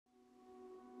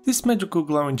This magical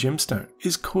glowing gemstone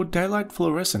is called Daylight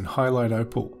Fluorescent Hyalite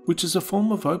Opal, which is a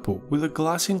form of opal with a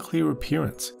glassy and clear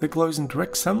appearance that glows in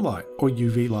direct sunlight or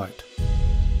UV light.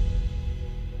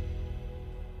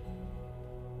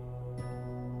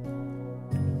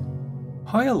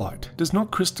 Hyalite does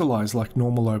not crystallize like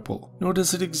normal opal, nor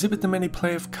does it exhibit the many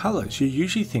play of colours you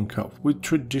usually think of with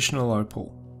traditional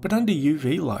opal. But under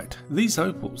UV light, these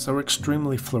opals are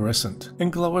extremely fluorescent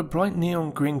and glow a bright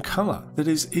neon green colour that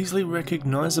is easily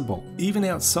recognisable even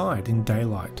outside in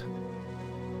daylight.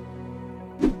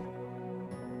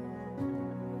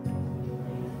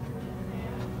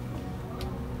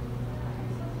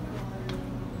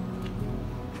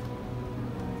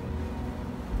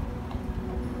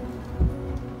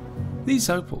 These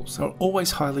opals are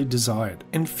always highly desired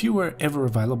and few are ever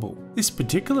available. This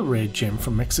particular rare gem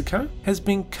from Mexico has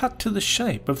been cut to the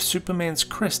shape of Superman's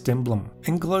crest emblem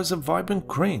and glows a vibrant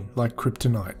green like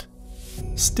kryptonite.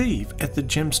 Steve at the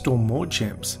gem store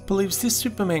MoreGems believes this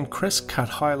Superman Crest Cut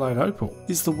Hyalite Opal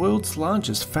is the world's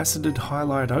largest faceted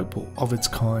hyalite opal of its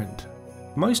kind.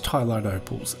 Most hyalite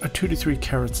opals are 2 to 3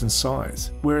 carats in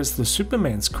size, whereas the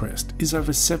Superman's crest is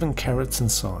over 7 carats in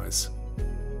size.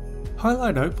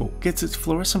 Hyalite opal gets its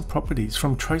fluorescent properties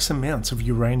from trace amounts of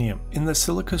uranium in the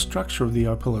silica structure of the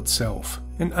opal itself,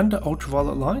 and under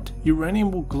ultraviolet light,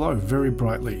 uranium will glow very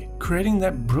brightly, creating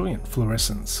that brilliant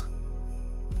fluorescence.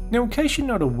 Now, in case you're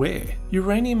not aware,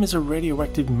 uranium is a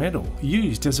radioactive metal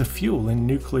used as a fuel in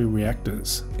nuclear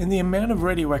reactors, and the amount of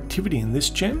radioactivity in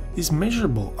this gem is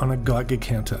measurable on a Geiger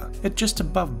counter at just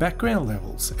above background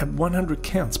levels at 100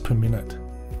 counts per minute.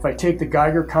 If I take the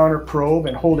Geiger counter probe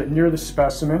and hold it near the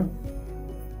specimen,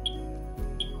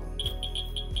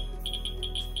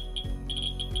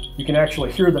 you can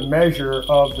actually hear the measure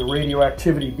of the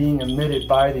radioactivity being emitted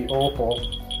by the opal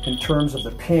in terms of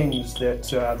the pings that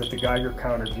the Geiger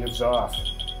counter gives off.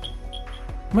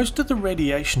 Most of the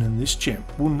radiation in this gem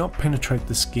will not penetrate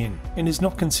the skin and is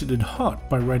not considered hot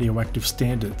by radioactive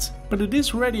standards, but it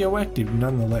is radioactive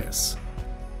nonetheless.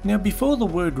 Now, before the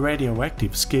word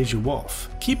radioactive scares you off,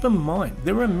 keep in mind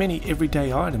there are many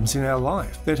everyday items in our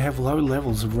life that have low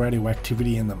levels of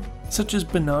radioactivity in them, such as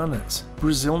bananas,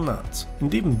 Brazil nuts,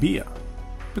 and even beer.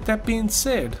 But that being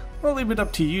said, I'll leave it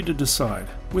up to you to decide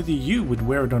whether you would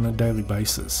wear it on a daily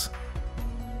basis.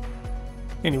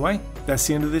 Anyway, that's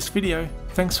the end of this video.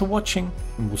 Thanks for watching,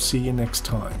 and we'll see you next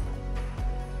time.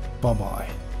 Bye bye.